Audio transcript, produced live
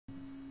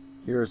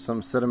Here are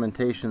some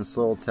sedimentation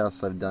soil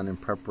tests I've done in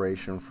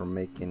preparation for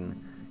making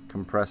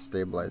compressed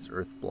stabilized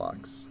earth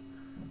blocks.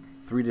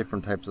 3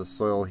 different types of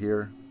soil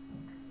here,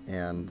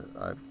 and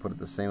I've put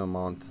the same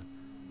amount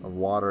of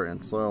water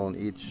and soil in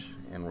each,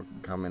 and we're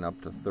coming up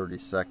to 30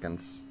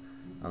 seconds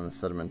on the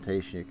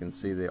sedimentation. You can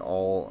see they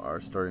all are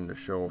starting to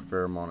show a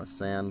fair amount of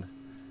sand.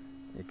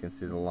 You can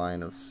see the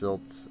line of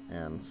silt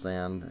and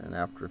sand, and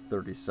after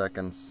 30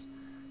 seconds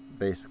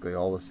basically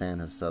all the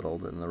sand has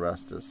settled and the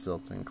rest is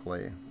silt and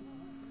clay.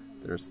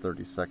 There's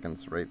 30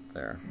 seconds right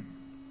there.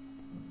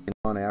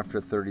 And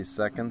after 30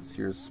 seconds,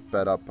 here's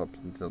sped up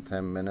until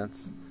 10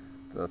 minutes.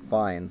 The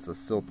fines, the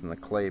silt and the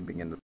clay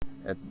begin to...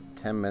 At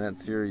 10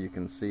 minutes here you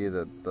can see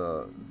that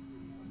the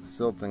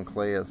silt and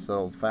clay has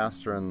settled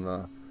faster in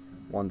the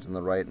ones on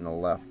the right and the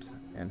left.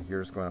 And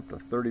here's going up to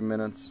 30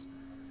 minutes.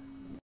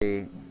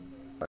 Clay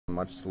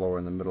much slower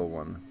in the middle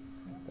one.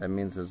 That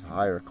means there's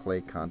higher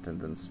clay content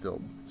than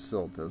silt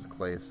as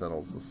clay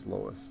settles the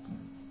slowest.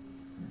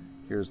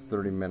 Here's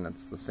 30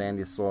 minutes. The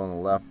sandy soil on the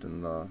left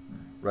and the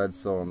red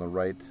soil on the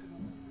right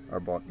are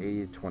about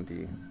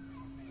 80-20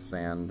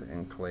 sand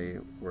and clay,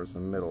 whereas the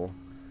middle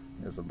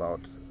is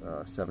about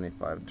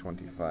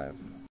 75-25.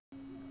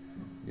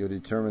 You'll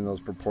determine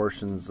those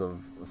proportions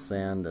of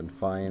sand and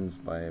fines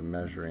by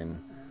measuring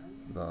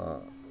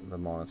the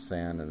amount of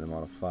sand and the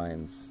amount of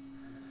fines.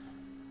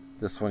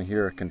 This one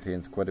here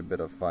contains quite a bit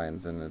of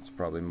fines, and it's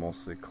probably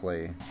mostly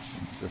clay.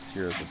 This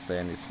here is a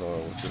sandy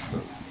soil with just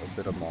a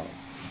bit of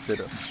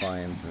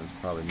fines, and it's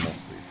probably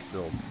mostly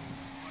silt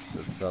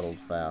that settled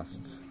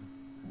fast.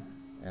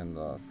 And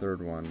the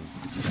third one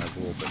has a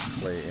little bit of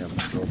clay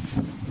and silt,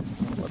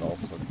 but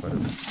also quite a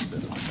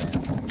bit of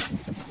sand.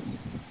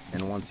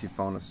 And once you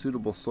found a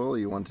suitable soil,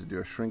 you want to do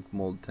a shrink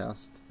mold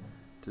test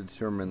to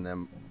determine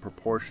the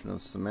proportion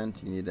of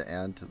cement you need to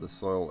add to the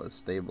soil as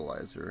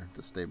stabilizer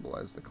to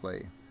stabilize the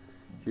clay.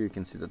 Here you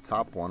can see the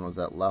top one was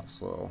that left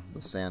soil.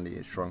 The sandy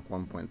has shrunk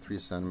 1.3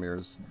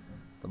 centimeters.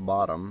 The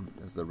bottom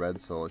is the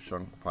red soil, has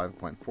shrunk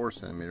 5.4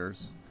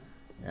 centimeters.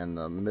 And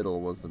the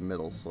middle was the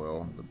middle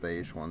soil, the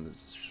beige one, that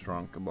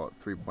shrunk about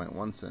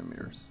 3.1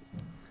 centimeters.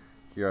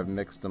 Here I've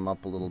mixed them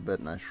up a little bit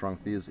and I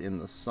shrunk these in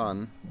the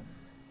sun.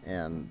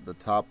 And the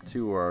top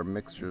 2 are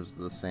mixtures of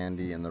the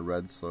sandy and the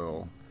red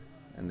soil,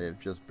 and they've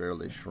just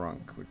barely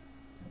shrunk.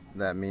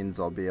 That means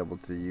I'll be able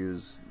to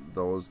use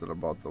those that are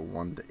about the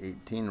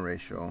 1:18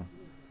 ratio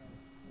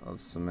of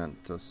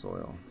cement to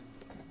soil.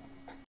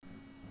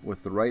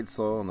 With the right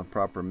soil and the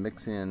proper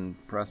mixing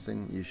and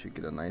pressing, you should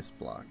get a nice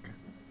block.